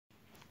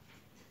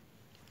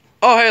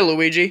Oh, hey,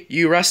 Luigi.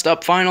 You rest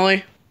up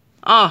finally?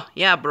 Oh,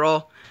 yeah,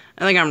 bro.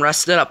 I think I'm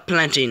rested up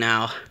plenty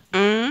now.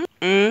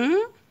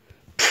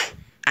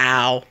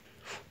 Ow.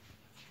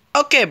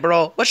 Okay,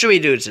 bro. What should we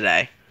do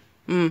today?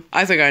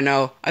 I think I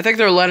know. I think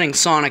they're letting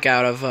Sonic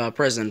out of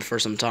prison for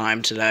some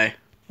time today.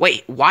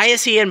 Wait, why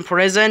is he in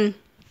prison?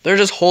 They're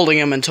just holding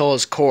him until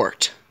his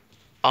court.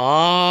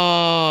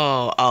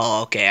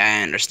 Oh, okay,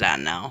 I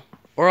understand now.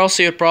 Or else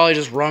he would probably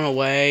just run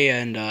away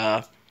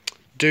and,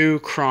 do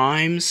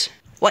crimes.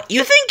 What,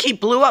 you think he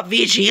blew up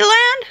VG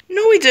Land?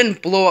 No, he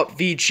didn't blow up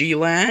VG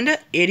Land,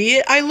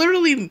 idiot.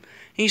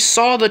 He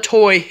saw the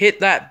toy hit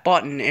that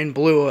button and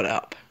blew it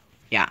up.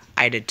 Yeah,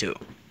 I did too.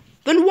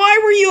 Then why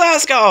were you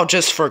asking? Oh,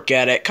 just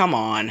forget it, come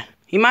on.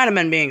 He might have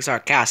been being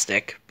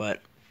sarcastic, but...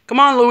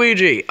 Come on,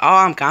 Luigi. Oh,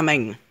 I'm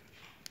coming.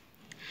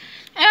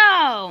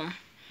 Oh,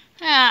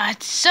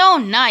 it's so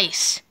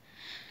nice.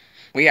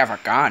 We have a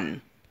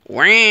gun.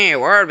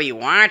 We'll be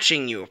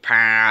watching you,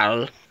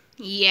 pal.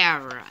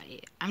 Yeah,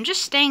 right. I'm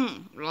just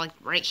staying, like,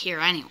 right here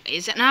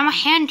anyways, and I'm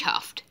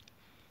handcuffed.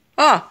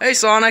 Oh, hey,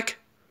 Sonic.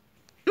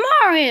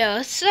 Mario,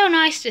 it's so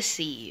nice to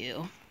see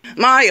you.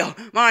 Mario,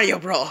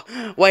 bro.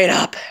 Wait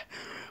up.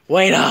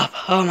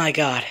 Oh, my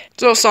God.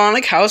 So,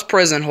 Sonic, how's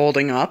prison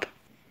holding up?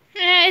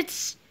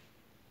 It's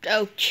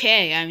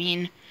okay. I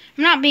mean,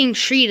 I'm not being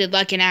treated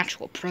like an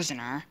actual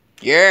prisoner.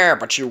 Yeah,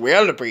 but you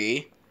will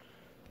be.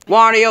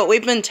 Wario,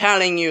 we've been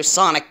telling you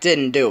Sonic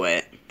didn't do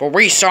it, but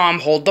we saw him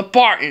hold the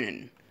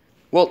button.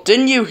 Well,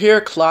 didn't you hear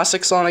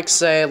Classic Sonic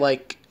say,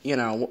 like,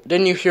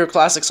 didn't you hear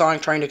Classic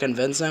Sonic trying to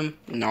convince him?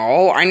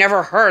 No, I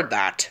never heard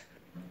that.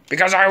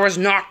 Because I was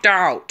knocked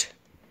out.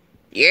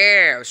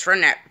 Yeah, it was from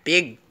that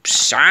big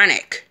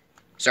Sonic.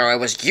 So it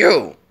was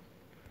you.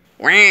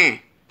 Wah.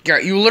 Yeah,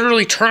 you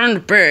literally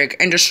turned big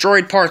and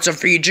destroyed parts of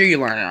VG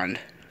Land.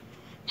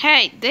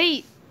 Hey,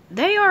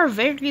 they are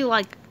very,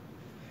 like,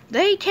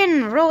 they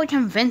can really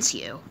convince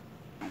you.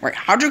 Wait,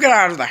 how'd you get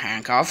out of the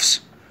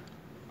handcuffs?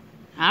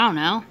 I don't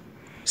know.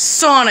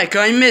 Sonic,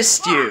 I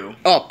missed you!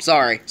 Oh,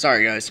 sorry,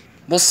 guys.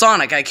 Well,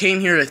 Sonic, I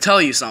came here to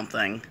tell you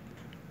something.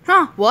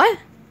 Huh, what?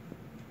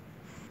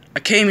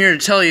 I came here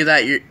to tell you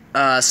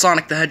that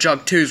Sonic the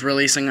Hedgehog 2 is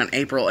releasing on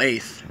April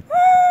 8th.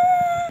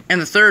 And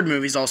the third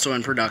movie's also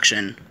in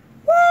production.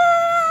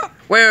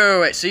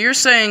 Wait, so you're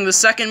saying the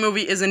second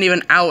movie isn't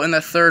even out and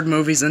the third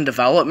movie's in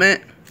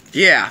development?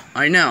 Yeah,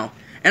 I know.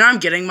 And I'm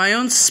getting my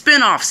own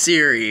spin-off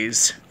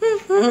series.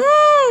 Get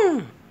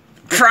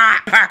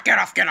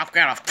off.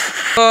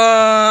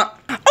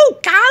 Oh,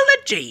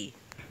 golly.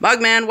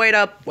 Mugman, wait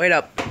up.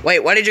 Wait,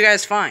 what did you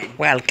guys find?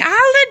 Well,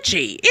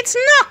 golly, it's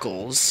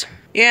Knuckles.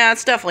 Yeah,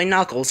 it's definitely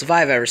Knuckles if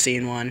I've ever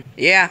seen one.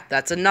 Yeah,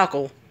 that's a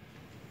Knuckle.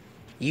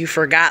 You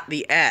forgot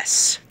the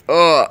S.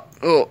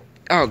 Oh,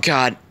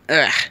 God.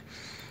 Ugh.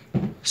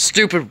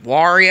 Stupid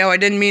Wario, I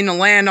didn't mean to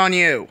land on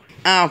you.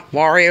 Oh,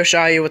 Wario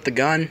shot you with the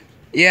gun?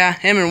 Yeah,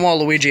 him and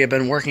Waluigi have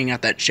been working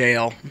at that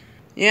jail.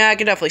 Yeah, I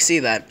can definitely see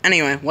that.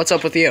 Anyway, what's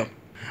up with you?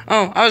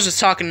 Oh, I was just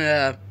talking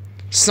to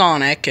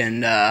Sonic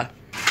and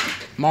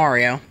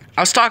Mario.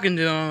 I was talking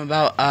to him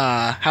about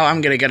how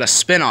I'm gonna get a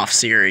spin-off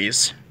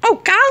series.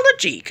 Oh,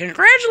 golly,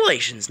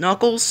 congratulations,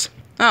 Knuckles.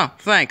 Oh,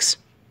 thanks.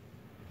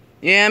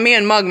 Yeah, me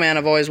and Mugman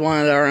have always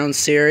wanted our own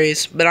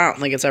series, but I don't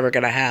think it's ever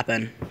gonna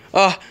happen.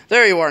 Oh,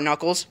 there you are,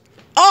 Knuckles.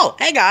 Oh,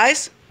 hey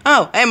guys.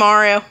 Oh, hey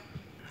Mario.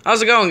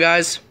 How's it going,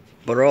 guys?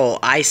 Bro,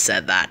 I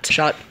said that.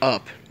 Shut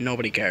up.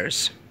 Nobody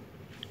cares.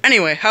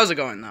 Anyway, how's it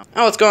going, though?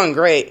 Oh, it's going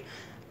great.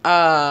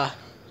 So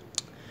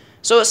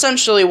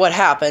essentially what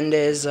happened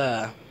is,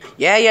 after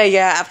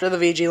the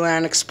VG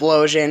Land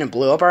explosion, it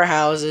blew up our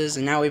houses,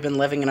 and now we've been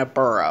living in a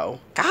burrow.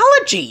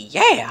 Golly,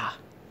 yeah!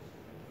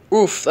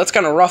 Oof, that's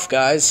kind of rough,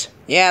 guys.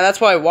 Yeah,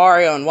 that's why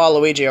Wario and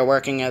Waluigi are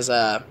working as,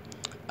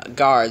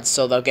 guards,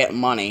 so they'll get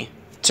money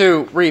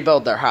to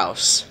rebuild their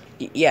house.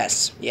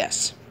 Yes.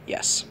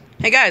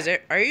 Hey guys,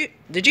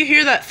 did you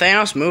hear that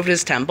Thanos moved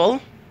his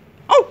temple?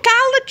 Oh,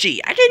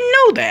 golly, I didn't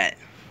know that.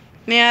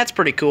 Yeah, that's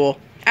pretty cool.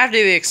 After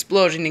the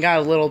explosion, he got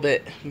a little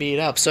bit beat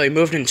up, so he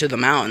moved into the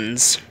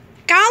mountains.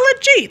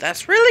 Golly,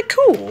 that's really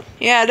cool.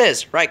 Yeah, it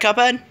is. Right,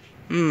 Cuphead?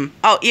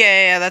 Oh,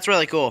 yeah, that's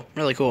really cool.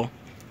 Really cool.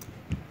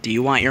 Do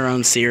you want your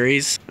own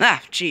series?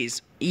 Ah,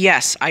 jeez.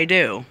 Yes, I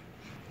do.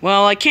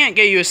 Well, I can't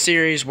get you a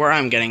series where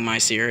I'm getting my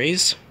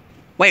series.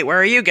 Wait, where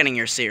are you getting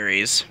your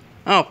series?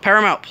 Oh,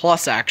 Paramount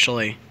Plus,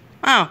 actually.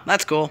 Oh,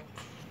 that's cool.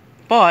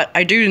 But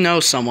I do know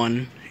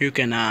someone who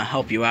can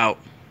help you out.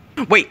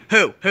 Wait,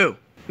 who?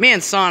 Me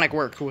and Sonic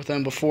worked with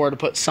him before to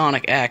put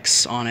Sonic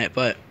X on it,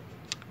 but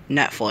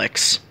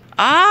Netflix.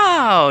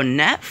 Oh,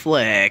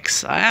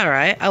 Netflix.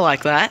 Alright, I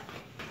like that.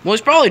 Well,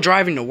 he's probably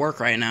driving to work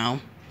right now.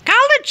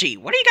 Golly,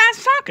 what are you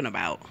guys talking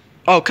about?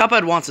 Oh,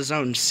 Cuphead wants his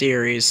own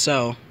series,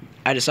 so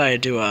I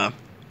decided to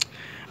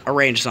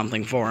arrange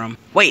something for him.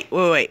 Wait.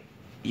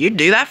 You'd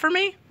do that for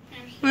me?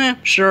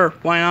 Sure,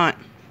 why not?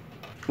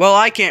 Well,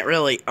 I can't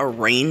really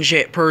arrange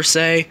it per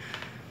se,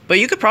 but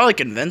you could probably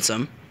convince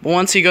him. But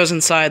once he goes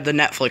inside the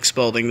Netflix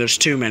building, there's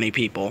too many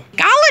people.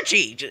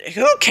 Golly,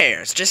 who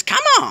cares? Just come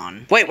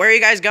on. Wait, where are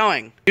you guys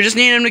going? You just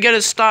need him to get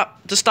to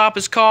stop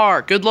his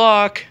car. Good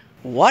luck.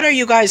 What are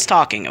you guys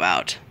talking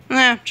about?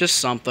 Just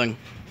something.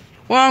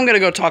 Well, I'm gonna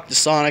go talk to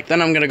Sonic,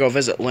 then I'm gonna go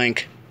visit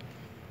Link.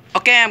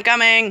 Okay, I'm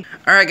coming.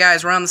 Alright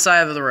guys, we're on the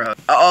side of the road.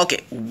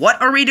 Okay,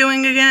 what are we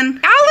doing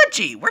again?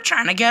 Ology, we're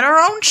trying to get our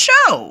own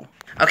show.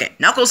 Okay,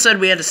 Knuckles said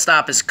we had to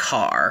stop his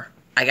car.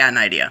 I got an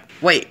idea.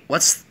 Wait,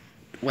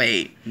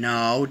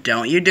 no,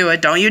 don't you do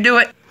it, don't you do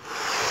it.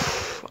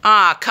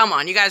 Ah, come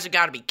on, you guys have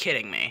gotta be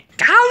kidding me.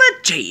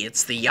 Ology,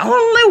 it's the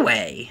only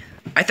way.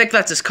 I think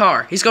that's his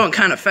car. He's going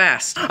kind of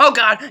fast. Oh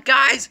god,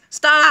 guys,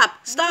 stop!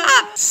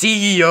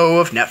 CEO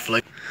of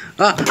Netflix.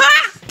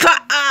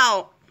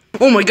 Ow!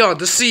 Oh my god,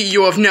 the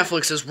CEO of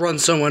Netflix has run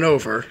someone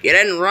over. You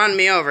didn't run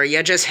me over,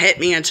 you just hit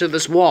me into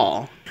this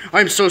wall.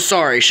 I'm so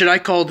sorry, should I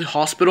call the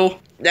hospital?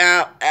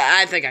 No,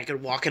 I think I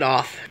could walk it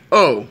off.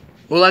 Oh,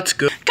 well that's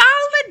good.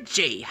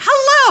 Golly,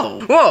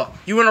 hello! Whoa,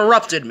 you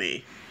interrupted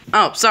me.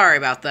 Oh, sorry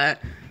about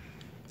that.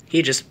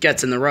 He just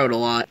gets in the road a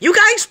lot. You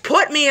guys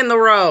put me in the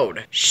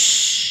road!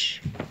 Shh.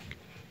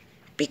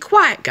 Be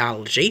quiet,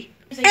 Golly.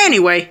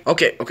 Anyway,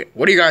 okay,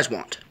 what do you guys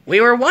want?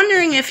 We were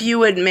wondering if you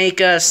would make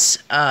us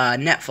a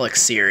Netflix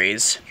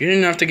series. You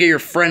didn't have to get your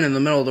friend in the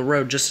middle of the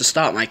road just to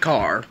stop my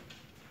car.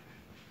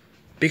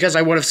 Because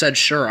I would have said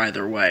sure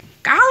either way.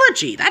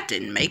 Golly, that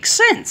didn't make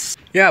sense.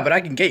 Yeah, but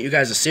I can get you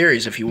guys a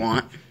series if you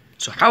want.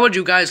 So how would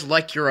you guys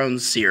like your own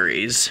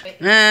series?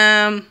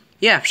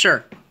 Yeah,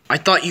 sure. I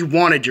thought you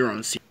wanted your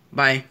own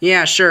series.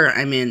 Yeah, sure,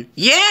 I mean,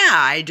 yeah,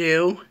 I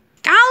do.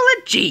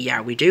 Golly, yeah,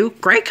 we do.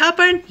 Great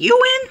Cuphead, you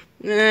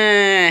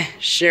win?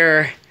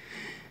 Sure.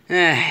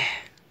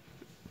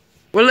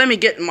 Well, let me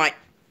get my...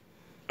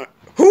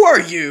 who are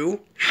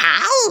you?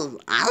 How?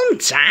 I'm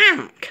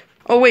Jack.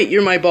 Oh, wait,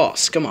 you're my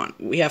boss. Come on,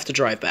 we have to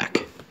drive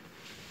back.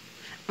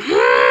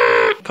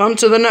 Come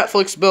to the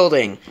Netflix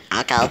building.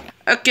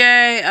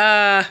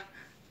 Okay,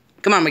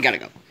 come on, we gotta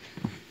go.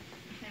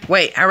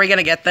 Wait, how are we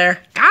gonna get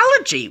there?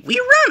 Golly, we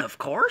run, of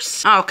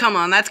course. Oh, come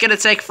on, that's gonna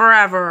take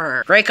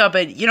forever. Great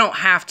Cuphead, you don't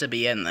have to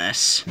be in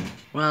this.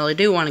 Well, I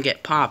do want to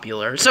get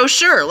popular, so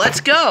sure, let's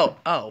go.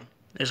 Oh,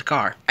 there's a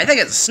car. I think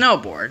it's a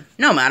snowboard.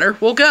 No matter,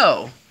 we'll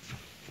go.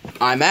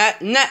 I'm at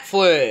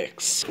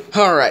Netflix.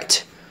 All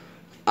right,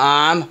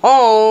 I'm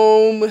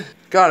home.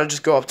 Gotta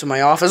just go up to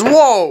my office.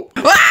 Whoa!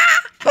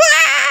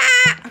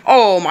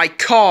 Oh, my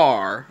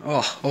car.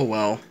 Oh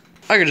well.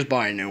 I could just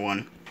buy a new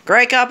one.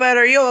 Great Cuphead,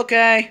 are you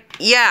okay?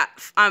 Yeah,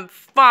 I'm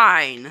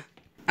fine.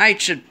 I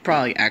should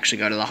probably actually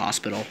go to the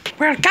hospital.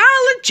 Well,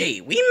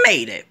 golly, we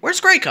made it. Where's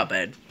Great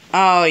Cuphead?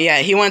 Oh, yeah,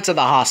 he went to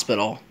the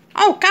hospital.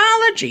 Oh,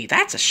 golly,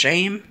 that's a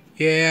shame.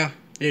 Yeah,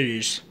 it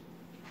is.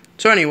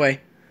 So anyway,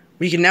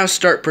 we can now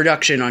start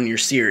production on your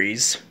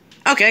series.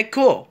 Okay,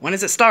 cool. When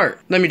does it start?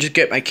 Let me just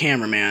get my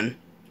cameraman.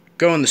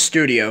 Go in the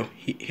studio.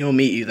 He'll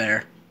meet you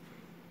there.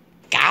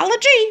 Golly,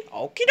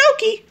 okie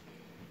dokie.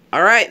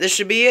 Alright, this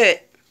should be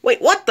it.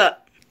 Wait, what the?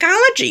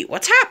 Golly,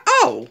 what's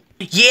Oh!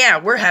 Yeah,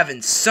 we're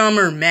having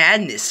summer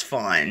madness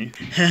fun.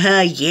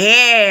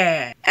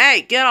 Yeah.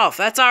 Hey, get off,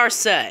 that's our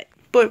set.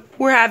 But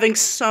we're having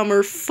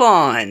summer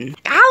fun.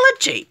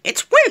 Golly,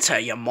 it's winter,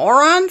 you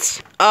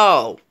morons.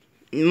 Oh,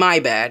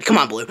 my bad. Come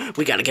on, Blue,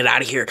 we gotta get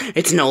out of here.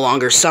 It's no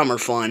longer summer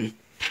fun.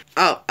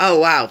 Oh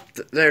wow,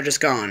 they're just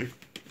gone.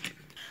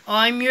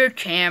 I'm your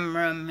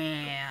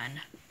cameraman.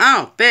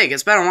 Oh, Big,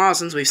 it's been a while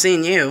since we've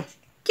seen you.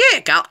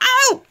 Yeah, go.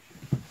 Oh!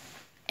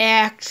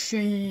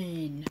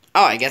 Action.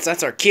 Oh, I guess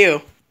that's our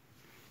cue.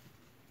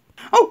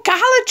 Oh,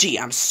 golly,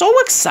 I'm so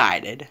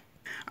excited.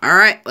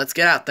 Alright, let's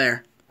get out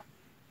there.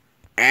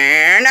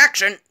 And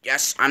action.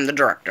 Yes, I'm the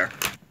director.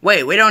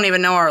 Wait, we don't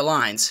even know our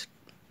lines.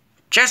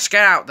 Just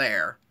get out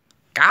there.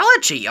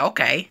 Golly,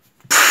 okay.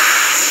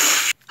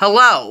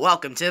 Hello,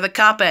 welcome to the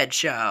Cuphead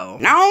Show.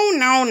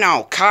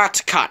 No,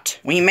 cut.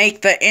 We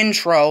make the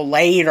intro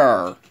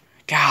later.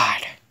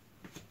 God.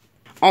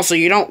 Also,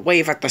 you don't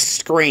wave at the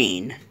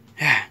screen.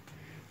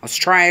 Let's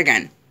try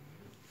again.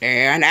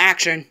 And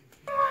action.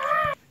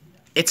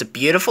 It's a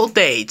beautiful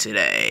day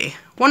today.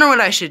 Wonder what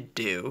I should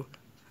do.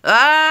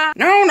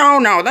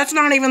 No, that's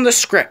not even the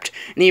script.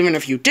 And even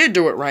if you did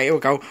do it right, it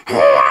would go,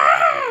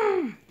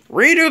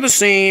 redo the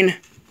scene.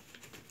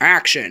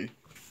 Action.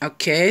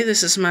 Okay,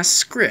 this is my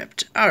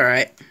script.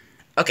 Alright.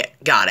 Okay,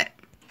 got it.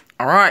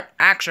 Alright,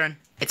 action.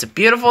 It's a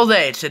beautiful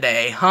day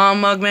today, huh,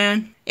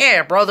 Mugman?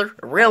 Yeah, brother,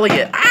 it really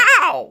is.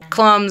 Ow!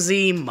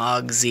 Clumsy,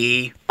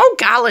 Mugsy. Oh,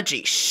 golly,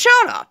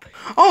 shut up.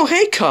 Oh,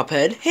 hey,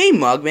 Cuphead. Hey,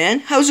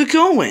 Mugman. How's it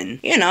going?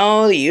 You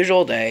know, the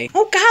usual day.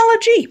 Oh,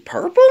 golly,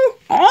 purple?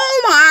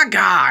 Oh, my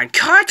God.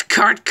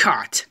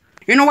 Cut.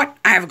 You know what?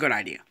 I have a good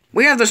idea.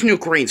 We have this new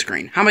green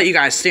screen. How about you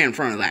guys stand in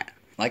front of that?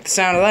 Like the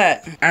sound of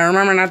that. And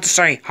remember not to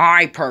say,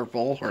 hi,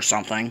 purple, or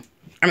something.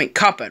 I mean,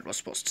 Cuphead was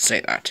supposed to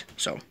say that,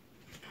 so.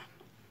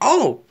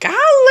 Oh,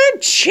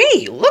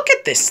 golly, look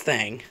at this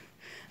thing.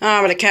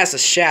 I'm gonna cast a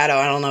shadow.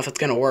 I don't know if it's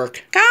gonna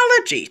work.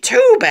 Golly,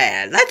 too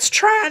bad. Let's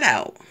try it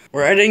out.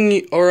 We're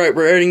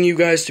editing you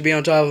guys to be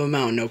on top of a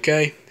mountain,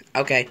 okay?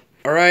 Okay.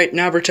 Alright,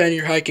 now pretend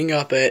you're hiking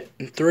up it.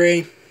 In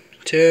 3,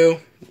 2,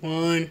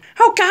 1.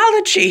 Oh,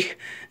 golly,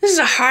 this is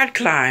a hard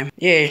climb.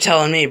 Yeah, you're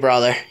telling me,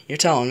 brother. You're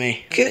telling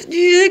me.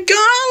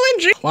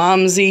 Golly,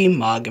 clumsy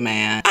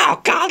mugman.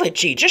 Oh, golly,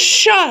 just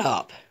shut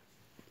up.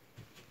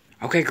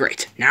 Okay,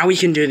 great. Now we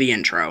can do the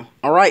intro.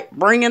 All right,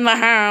 bring in the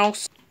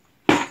house.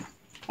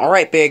 All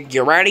right, Big,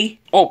 you ready?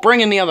 Oh,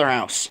 bring in the other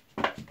house.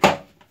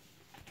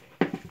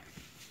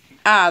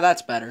 Ah,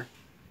 that's better.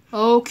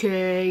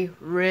 Okay,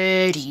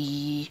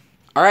 ready.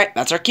 All right,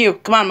 that's our cue.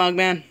 Come on,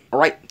 Mugman. All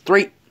right,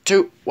 3,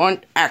 2,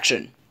 1,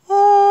 action.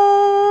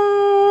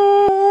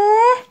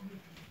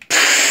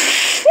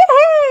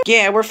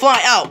 Yeah, we're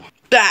flying. Oh,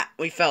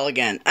 we fell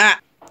again.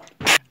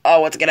 Oh,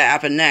 what's gonna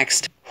happen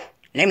next?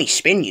 Let me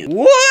spin you.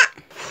 What?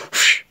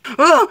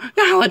 Oh,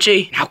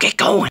 technology. Now get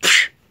going.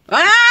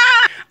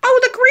 Oh,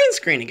 the green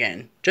screen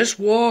again. Just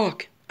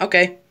walk.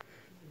 Okay.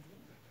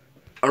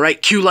 All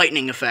right, cue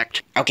lightning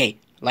effect. Okay,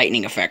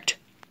 lightning effect.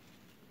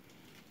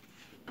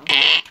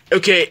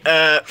 Okay,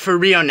 for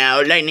Rio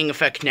now. Lightning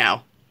effect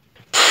now.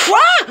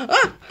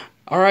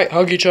 All right,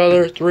 hug each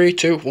other. 3,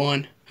 2,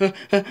 1.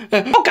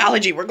 Oh,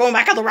 golly, we're going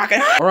back on the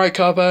rocket. All right,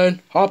 Cuphead,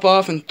 hop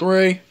off in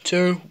 3,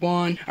 2,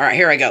 1. All right,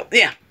 here I go.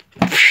 Yeah.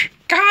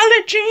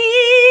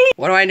 Golly.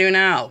 What do I do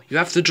now? You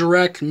have to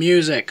direct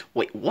music.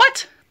 Wait,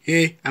 what?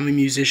 Yeah, I'm a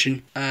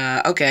musician.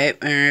 Okay.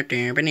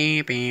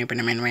 Golly.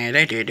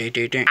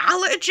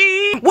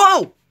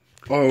 Whoa.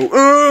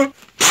 Oh,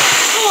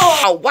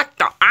 oh, what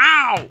the?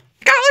 Ow.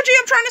 Golly,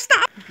 I'm trying to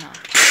stop.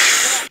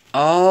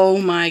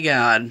 Oh my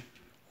god.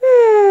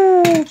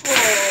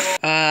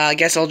 I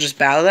guess I'll just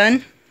bow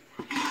then.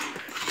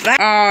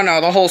 Oh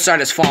no, the whole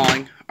set is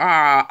falling.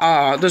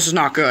 This is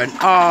not good.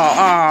 Technology,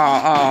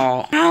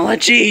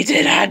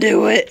 did I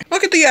do it?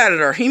 Look at the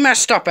editor, he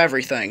messed up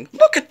everything.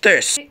 Look at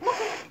this.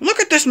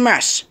 Look at this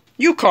mess.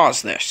 You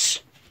caused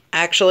this.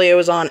 Actually, it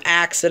was on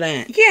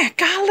accident. Yeah,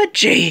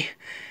 golly.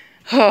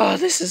 Oh,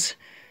 this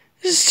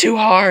is too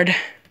hard.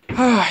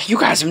 You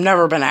guys have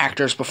never been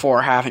actors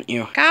before, haven't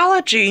you?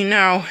 Golly,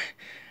 no.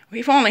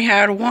 We've only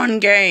had one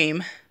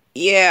game.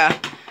 Yeah,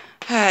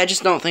 I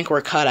just don't think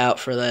we're cut out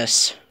for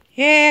this.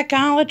 Yeah,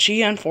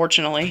 golly,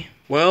 unfortunately.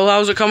 Well,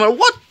 how's it coming?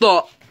 What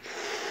the?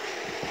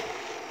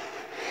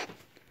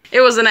 It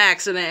was an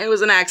accident. It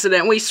was an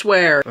accident, we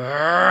swear.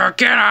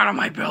 Get out of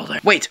my building.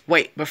 Wait,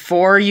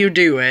 before you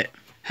do it,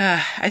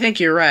 I think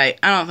you're right.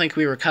 I don't think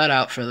we were cut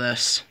out for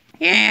this.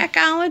 Yeah,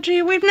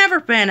 golly, we've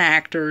never been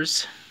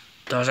actors.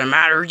 Doesn't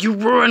matter, you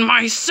ruined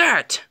my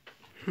set.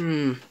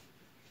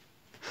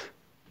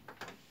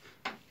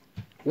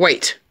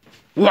 Wait,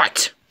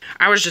 what?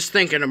 I was just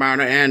thinking about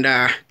it,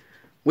 and,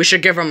 we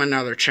should give him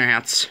another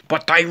chance.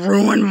 But they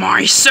ruined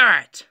my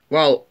set!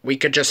 Well, we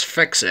could just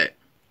fix it.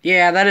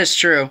 Yeah, that is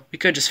true. We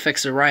could just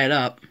fix it right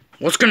up.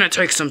 Well, it's gonna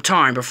take some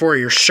time before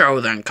your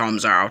show then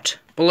comes out.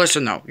 But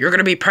listen though, you're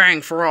gonna be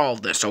paying for all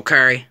of this,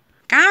 okay?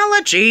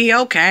 Golly,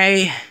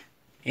 okay.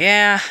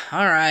 Yeah,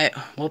 alright.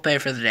 We'll pay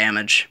for the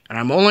damage. And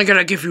I'm only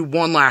gonna give you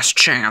one last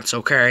chance,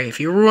 okay? If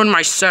you ruin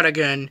my set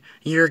again,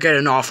 you're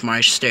getting off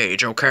my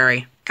stage,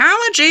 okay?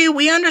 Golly,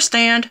 we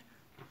understand.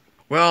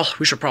 Well,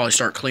 we should probably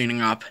start cleaning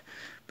up.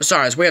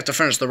 Besides, we have to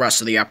finish the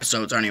rest of the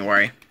episodes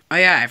anyway. Oh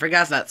yeah, I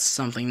forgot that's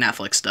something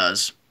Netflix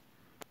does.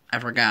 I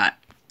forgot.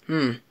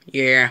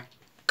 Yeah.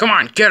 Come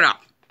on, get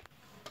up.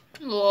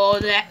 Oh,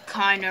 that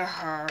kinda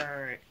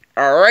hurt.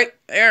 Alright,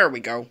 there we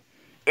go.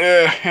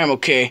 I'm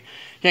okay.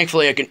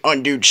 Thankfully, I can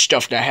undo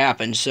stuff that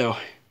happened, so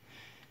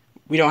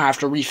we don't have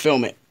to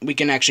refilm it. We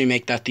can actually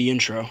make that the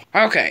intro.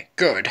 Okay,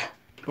 good.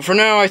 But for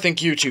now, I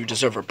think you two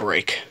deserve a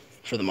break,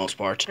 for the most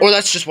part. Or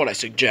that's just what I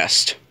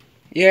suggest.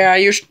 Yeah,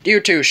 you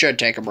two should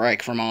take a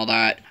break from all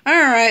that.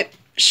 Alright,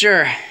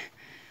 sure.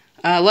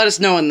 Let us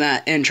know when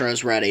that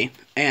intro's ready,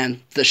 and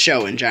the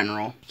show in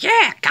general.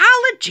 Yeah,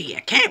 golly,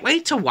 I can't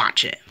wait to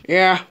watch it.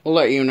 Yeah, we'll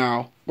let you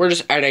know. We're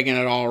just editing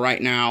it all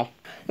right now.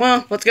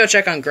 Well, let's go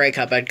check on Grey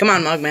Cuphead. Come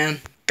on, Mugman.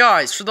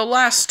 Guys, for the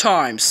last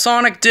time,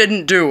 Sonic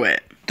didn't do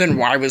it. Then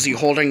why was he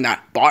holding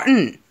that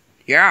button?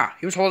 Yeah,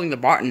 he was holding the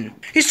button.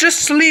 He's just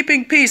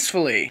sleeping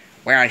peacefully.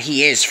 Well,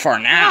 he is for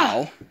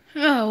now.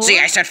 Oh, See,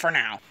 I said for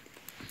now.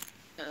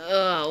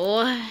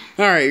 what?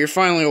 Alright, you're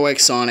finally awake,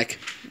 Sonic.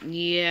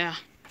 Yeah.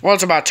 Well,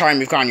 it's about time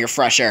you've gotten your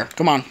fresh air.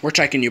 Come on, we're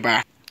taking you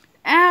back.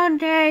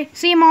 And,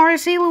 see Mario,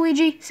 see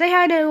Luigi. Say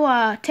hi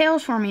to,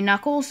 Tails for me,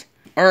 Knuckles.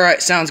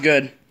 Alright, sounds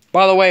good.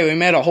 By the way, we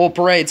made a whole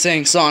parade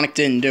saying Sonic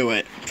didn't do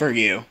it. For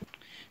you.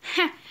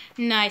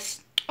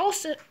 Nice.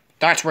 Also,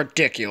 That's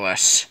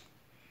ridiculous.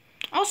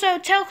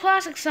 tell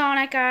Classic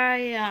Sonic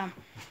I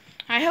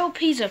hope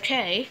he's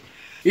okay.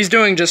 He's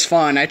doing just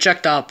fine. I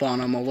checked up on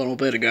him a little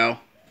bit ago.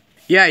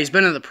 Yeah, he's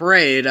been in the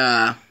parade,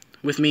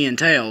 with me and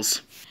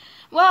Tails.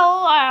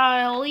 Well,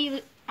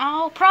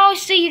 I'll probably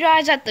see you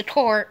guys at the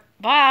court.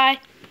 Bye.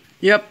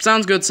 Yep,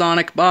 sounds good,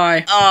 Sonic.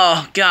 Bye.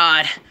 Oh,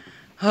 God.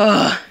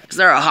 Is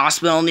there a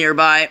hospital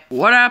nearby?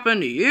 What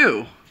happened to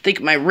you? I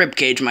think my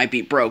ribcage might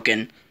be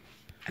broken.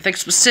 I think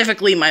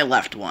specifically my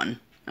left one.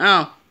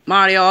 Oh,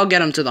 Mario, I'll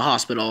get him to the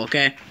hospital,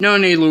 okay? No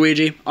need,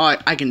 Luigi.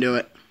 I can do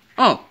it.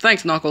 Oh,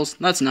 thanks, Knuckles.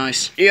 That's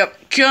nice.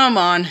 Yep, come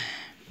on.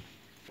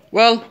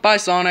 Well, bye,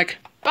 Sonic.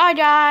 Bye,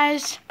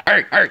 guys.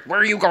 Hey, where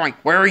are you going?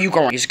 Where are you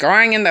going? He's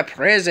going in the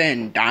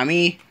prison,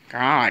 dummy.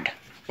 God.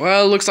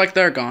 Well, looks like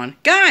they're gone.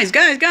 Guys!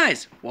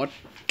 What?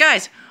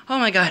 Guys! Oh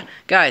my god.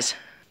 Guys.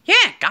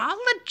 Yeah,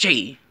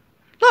 Gology.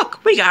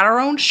 Look, we got our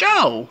own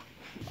show.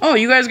 Oh,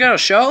 you guys got a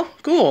show?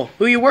 Cool.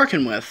 Who are you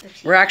working with?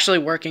 We're actually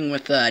working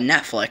with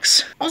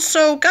Netflix.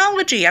 Also,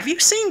 Gology, have you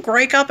seen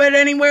Grey Cuphead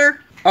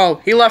anywhere?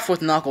 Oh, he left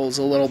with Knuckles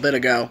a little bit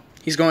ago.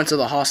 He's going to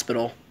the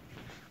hospital.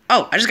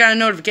 Oh, I just got a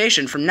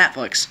notification from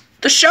Netflix.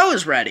 The show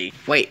is ready.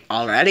 Wait,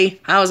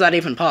 already? How is that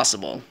even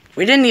possible?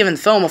 We didn't even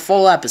film a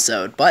full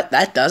episode, but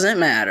that doesn't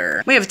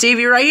matter. We have a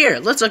TV right here.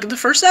 Let's look at the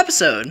first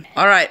episode.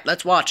 Alright,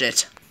 let's watch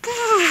it.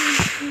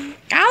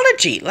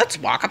 Gology, let's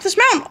walk up this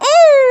mountain.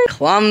 Oh!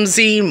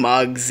 Clumsy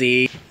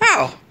Mugsy.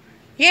 Oh,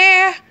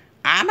 yeah,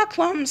 I'm a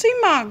clumsy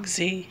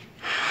Mugsy.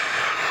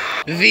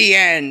 The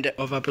end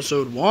of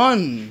episode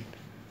 1.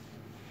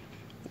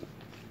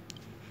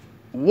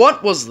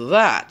 What was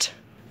that?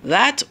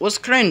 That was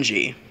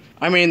cringy.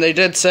 I mean, they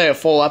did say a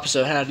full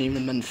episode hadn't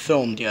even been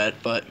filmed yet,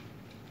 but...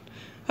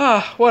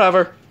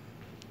 whatever.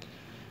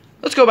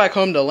 Let's go back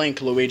home to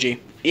Link,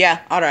 Luigi. Yeah,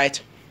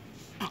 alright.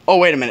 Oh,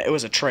 wait a minute, it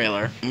was a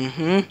trailer.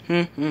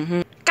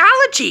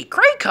 Gology,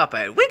 Grey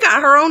Cuphead, we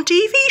got our own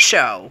TV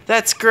show.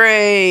 That's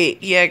great.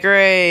 Yeah,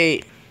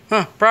 great.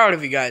 Huh, proud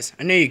of you guys.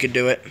 I knew you could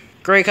do it.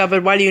 Grey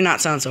Cuphead, why do you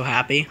not sound so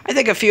happy? I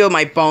think a few of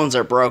my bones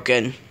are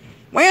broken.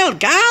 Well,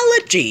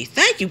 Gology,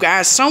 thank you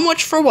guys so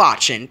much for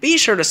watching. Be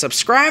sure to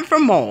subscribe for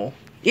more.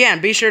 Yeah,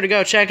 and be sure to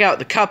go check out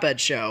the Cuphead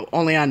show,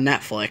 only on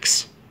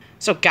Netflix.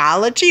 So,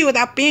 Gology, with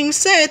that being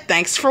said,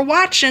 thanks for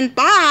watching.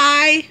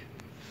 Bye!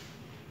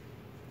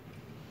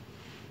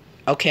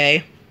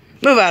 Okay.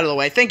 Move out of the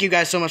way. Thank you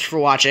guys so much for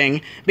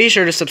watching. Be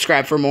sure to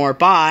subscribe for more.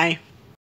 Bye!